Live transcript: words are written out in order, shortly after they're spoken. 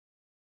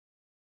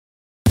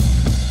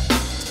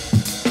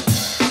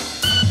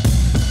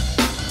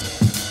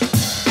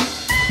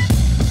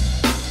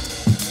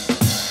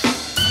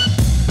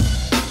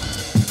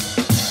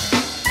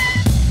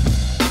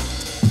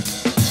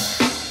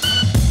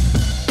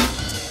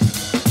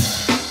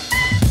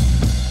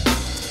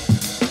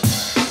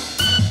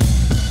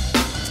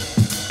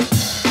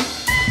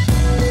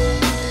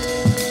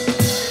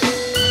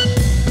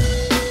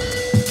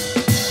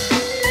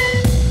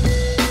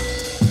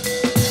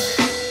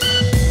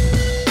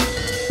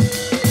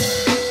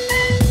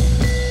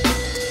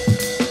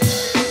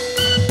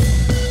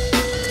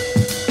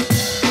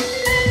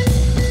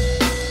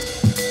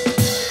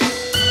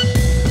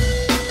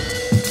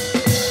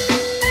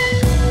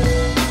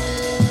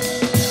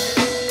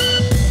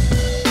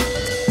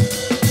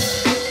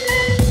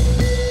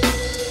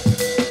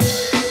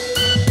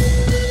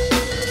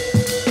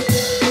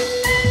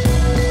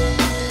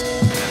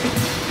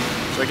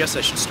guess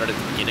I should start at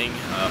the beginning.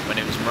 My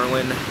name is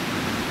Merlin.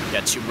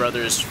 Got two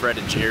brothers, Fred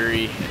and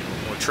Jerry,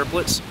 and we're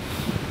triplets.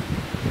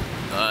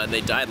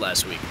 They died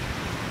last week.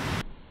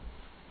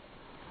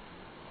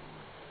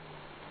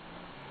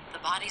 The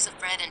bodies of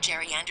Fred and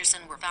Jerry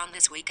Anderson were found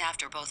this week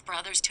after both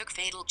brothers took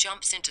fatal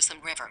jumps into some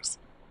rivers.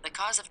 The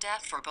cause of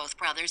death for both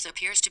brothers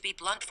appears to be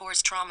blunt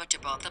force trauma to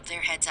both of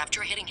their heads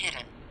after hitting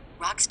hidden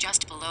rocks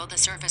just below the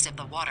surface of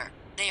the water.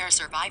 They are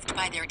survived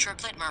by their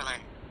triplet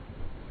Merlin.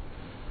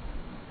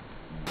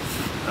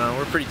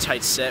 We're pretty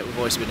tight set. We've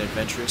always been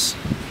adventurous.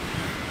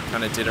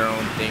 Kind of did our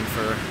own thing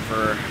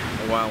for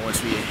a while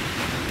once we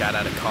got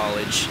out of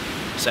college.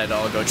 Decided to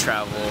all go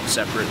travel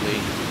separately.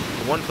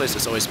 The one place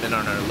that's always been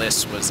on our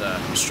list was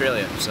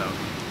Australia, so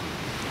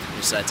we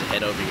decided to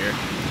head over here.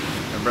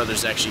 My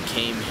brothers actually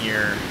came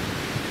here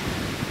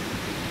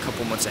a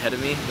couple months ahead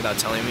of me without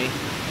telling me.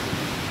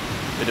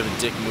 Bit of a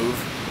dick move.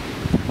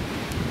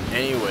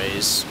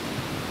 Anyways,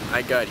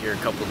 I got here a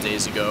couple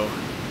days ago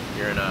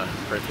here in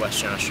Perth,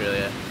 Western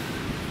Australia.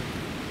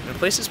 The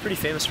place is pretty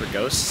famous for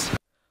ghosts.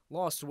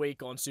 Last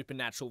week on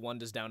Supernatural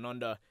Wonders Down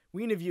Under,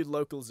 we interviewed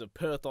locals of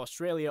Perth,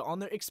 Australia on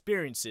their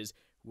experiences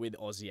with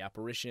Aussie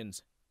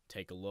apparitions.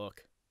 Take a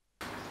look.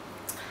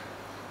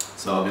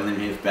 So I've been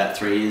living here for about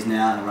 3 years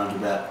now and I run to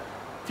about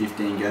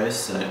 15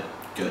 ghosts, so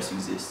ghosts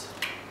exist.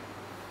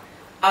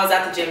 I was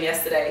at the gym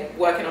yesterday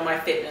working on my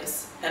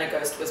fitness and a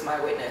ghost was my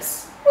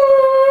witness.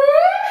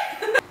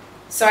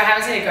 So I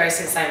haven't seen a ghost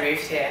since I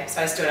moved here,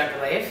 so I still don't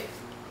believe.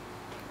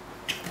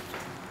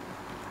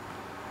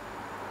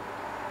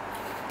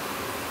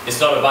 It's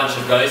not a bunch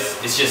of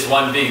ghosts, it's just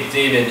one big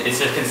demon.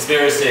 It's a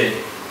conspiracy.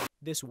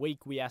 This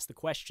week we asked the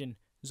question,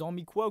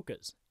 zombie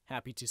quokers,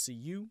 happy to see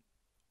you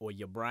or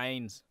your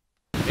brains?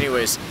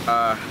 Anyways,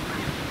 a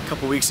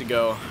couple weeks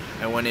ago,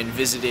 I went and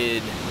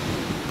visited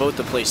both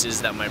the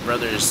places that my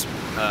brothers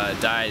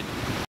died.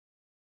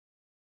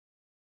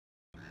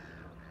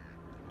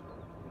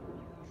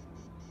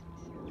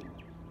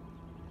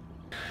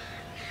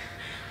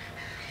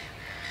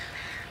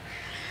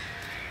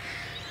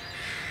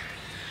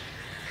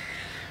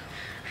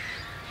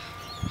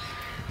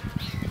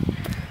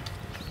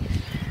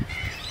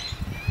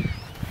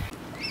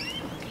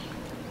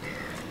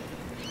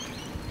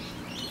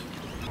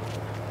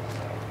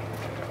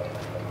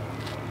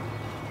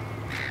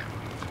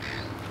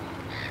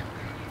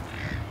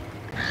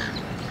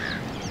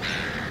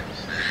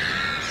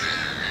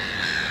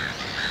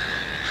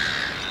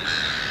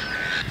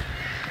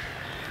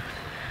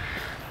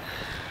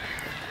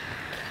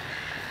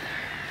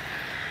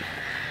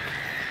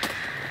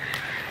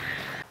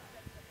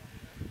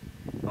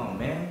 Oh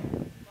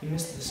man, you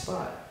missed the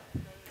spot.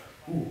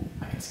 Ooh,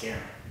 I can scare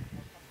him.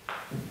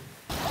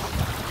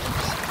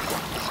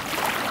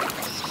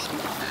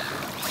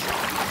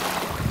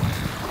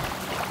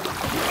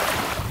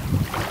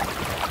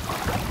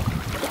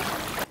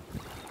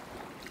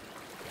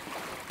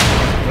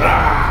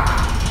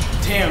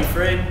 Damn,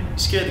 Fred, you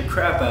scared the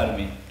crap out of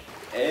me.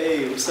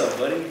 Hey, what's up,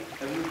 buddy?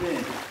 How have you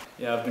been?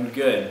 Yeah, I've been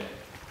good.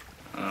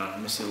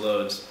 Miss you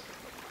loads.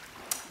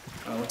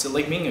 What's it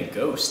like being a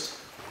ghost?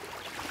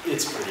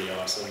 It's pretty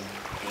awesome.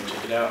 Can you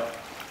check it out? I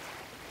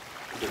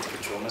get to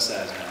control my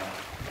size now.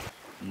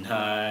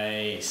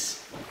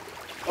 Nice.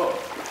 Oh,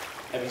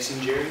 have you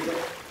seen Jerry yet?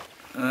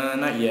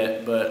 Not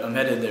yet, but I'm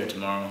headed there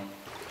tomorrow.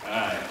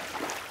 Alright.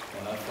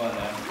 Well, have fun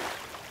now.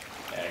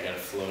 Yeah, I gotta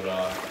float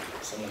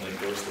off. Some of the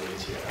ghost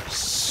ladies here are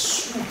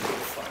super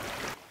fun.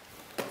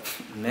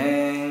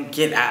 Man,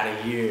 get out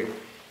of here.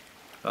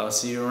 I'll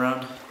see you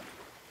around.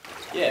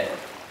 Yeah,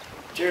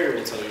 Jerry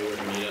will tell you where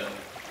to meet up.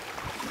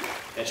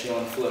 Catch you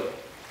on the flip.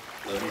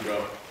 Love you,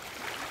 bro.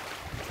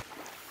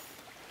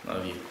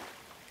 Love you.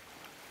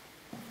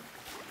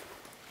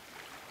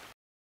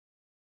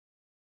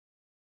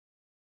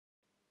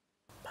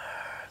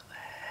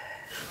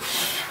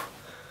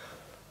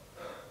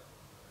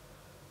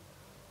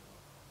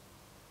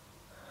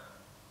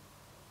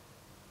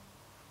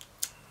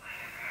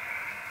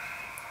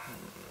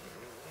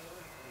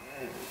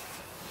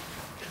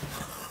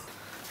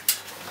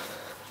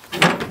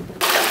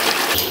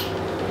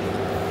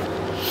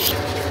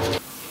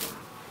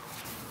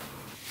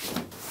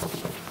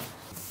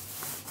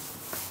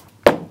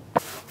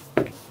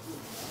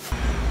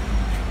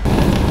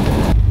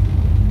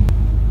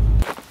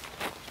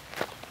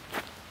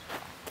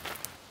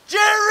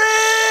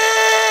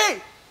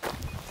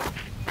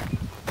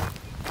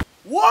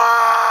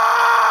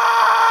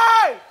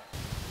 Why?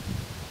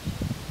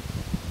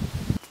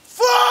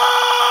 Fuck!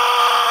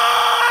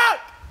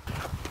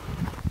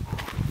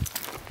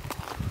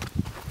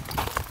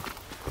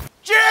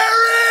 Jerry!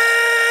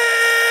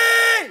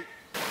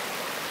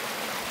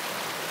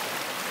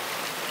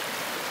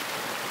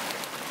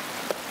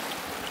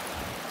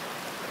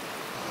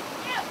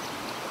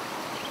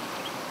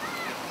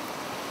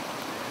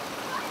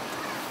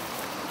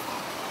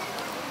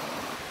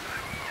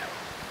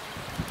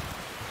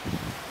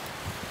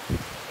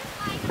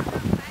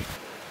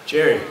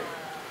 Jerry,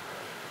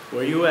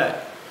 where you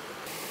at?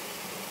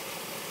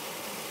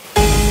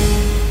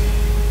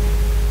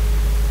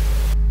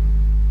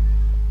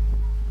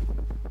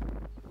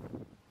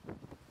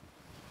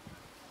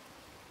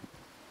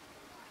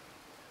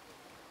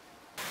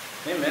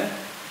 Hey man,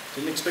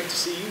 didn't expect to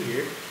see you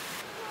here.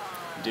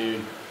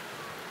 Dude,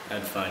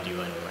 I'd find you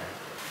anywhere.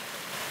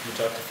 You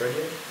talked to Fred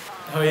yet?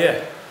 Oh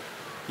yeah.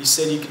 He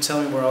said you could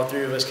tell me where all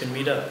three of us can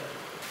meet up.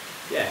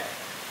 Yeah,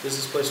 there's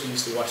this place we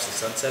used to watch the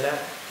sunset at.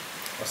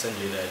 I'll send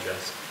you the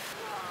address.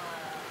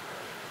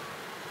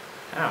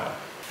 How?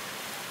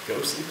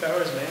 Ghostly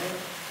powers, man.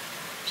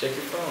 Check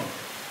your phone.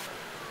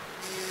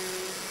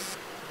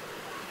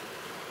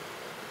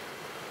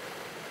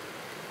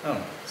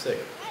 Oh, sick.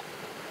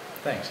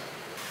 Thanks.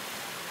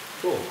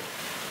 Cool.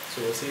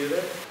 So we'll see you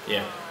there?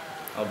 Yeah,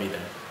 I'll be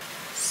there.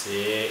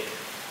 Sick.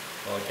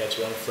 Well, I'll catch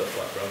you on the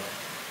flip-flop, bro.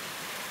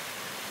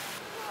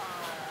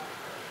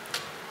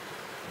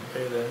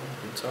 Okay then,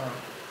 good talk.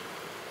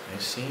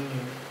 Nice seeing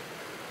you.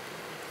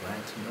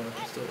 Glad to know I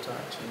can still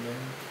talk to you,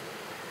 man.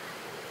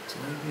 It's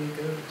maybe a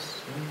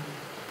ghost. Yeah.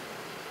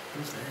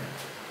 Who's that?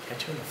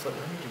 Catch you on the flip.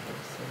 Why did you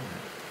both say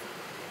that?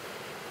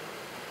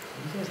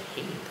 You guys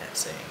hate that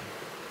saying.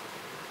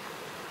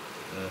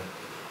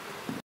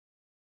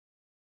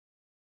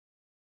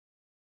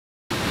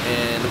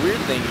 And the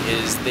weird thing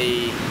is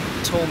they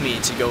told me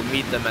to go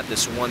meet them at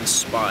this one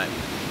spot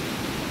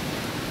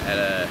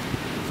at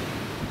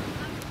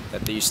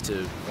that they used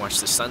to watch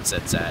the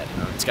sunsets at.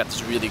 It's got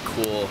this really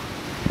cool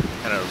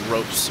kind of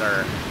ropes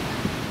or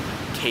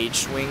cage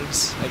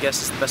swings, I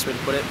guess is the best way to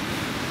put it.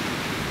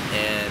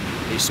 And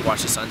they used to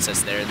watch the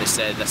sunsets there, and they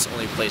said that's the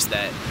only place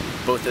that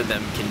both of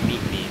them can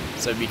meet me.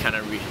 So it'd be kind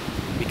of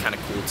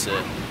cool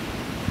to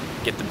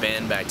get the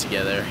band back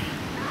together,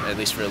 at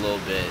least for a little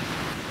bit.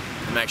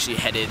 I'm actually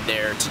headed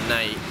there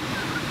tonight.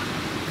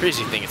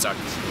 Crazy thing, it's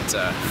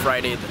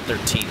Friday the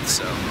 13th,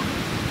 so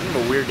kind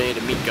of a weird day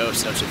to meet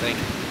ghosts, don't you think?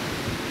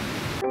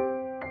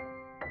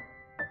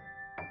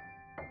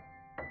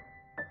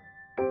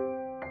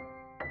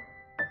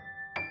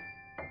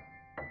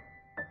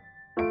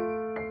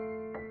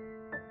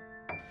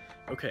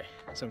 Okay,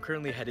 so I'm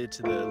currently headed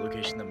to the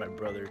location that my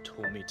brother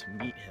told me to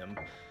meet him.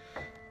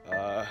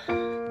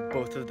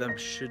 Both of them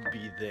should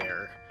be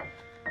there.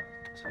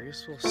 So I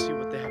guess we'll see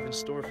what they have in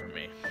store for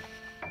me.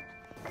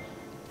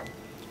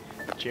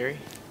 Jerry?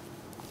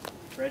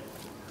 Fred?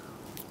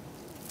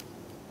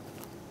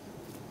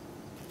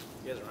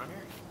 You guys around here?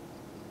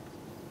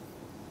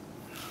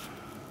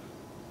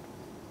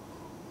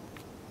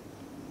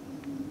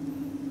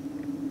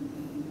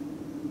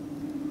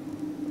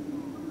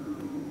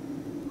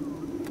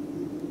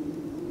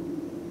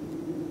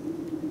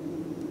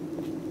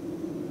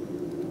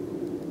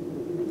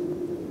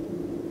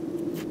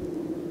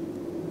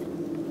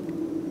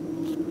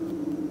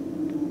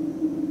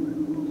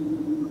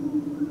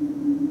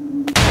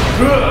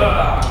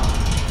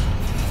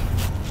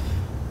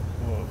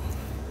 Whoa.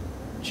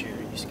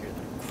 Jerry, you scared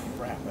the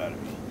crap out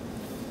of me.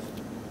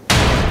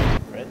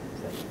 Fred,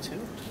 is that you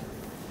too?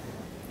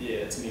 Yeah,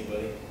 it's me,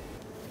 buddy.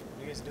 What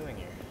are you guys doing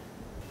here?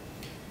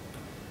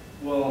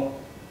 Well,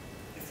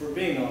 if we're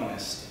being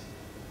honest,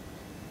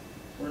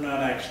 we're not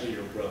actually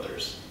your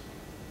brothers.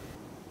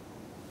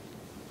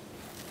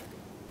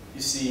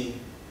 You see,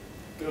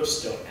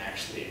 ghosts don't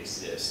actually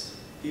exist.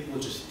 People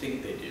just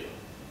think they do.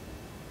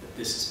 But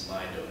this is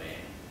my domain.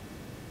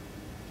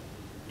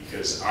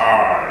 Because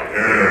I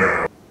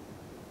am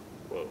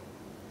Whoa.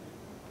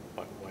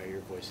 Why are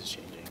your voices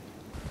changing?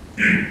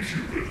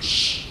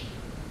 Incubus,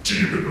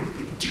 demon of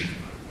the deep,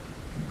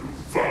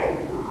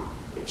 devourer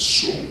of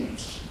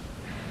souls.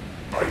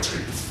 I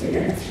take the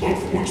form of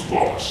loved ones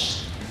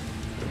lost,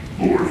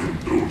 and lure in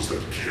those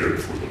that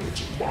cared for them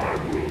into my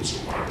world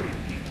so I may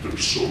eat their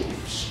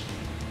souls.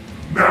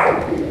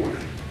 Now, boy,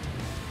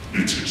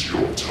 it is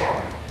your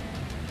time.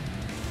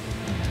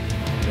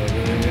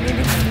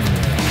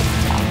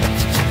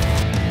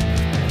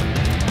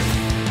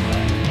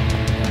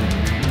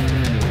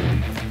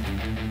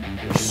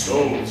 Your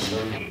souls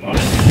are mine.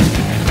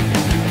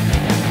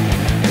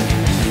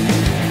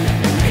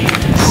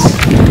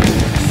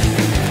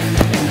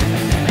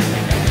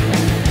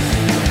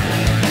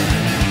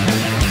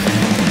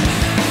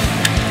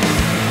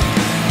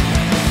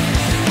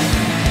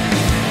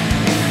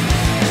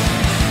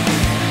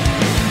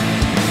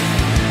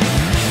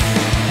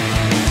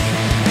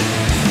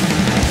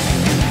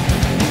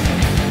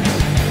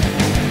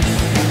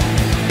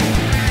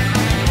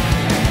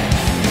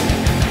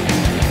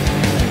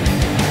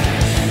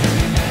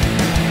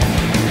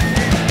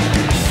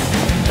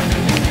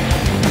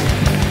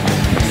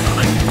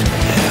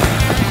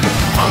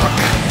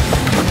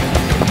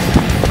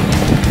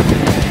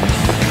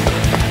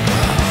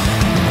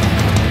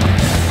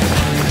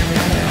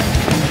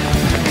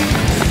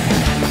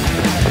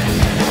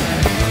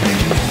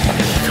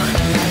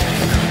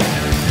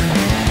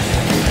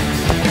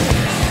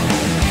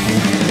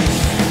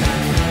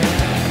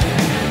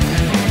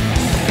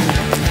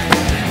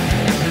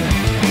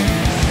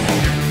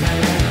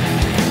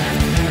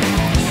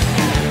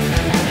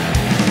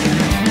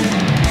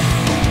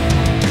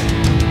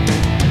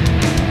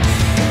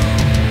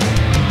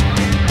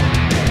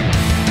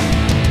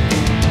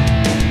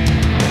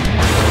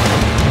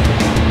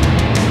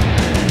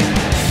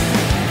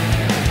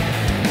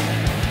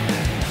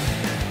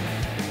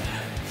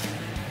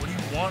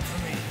 want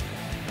from me?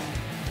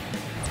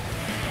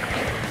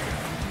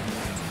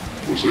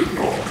 Was it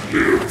not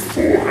clear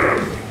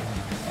beforehand?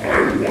 I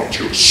want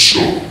your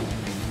soul.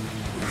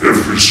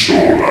 Every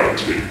soul I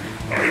take,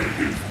 I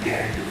live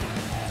longer.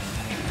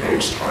 Now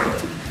it's time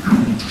for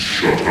you to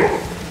shut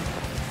up.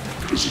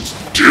 Because it's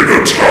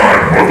dinner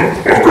time,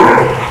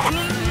 motherfucker!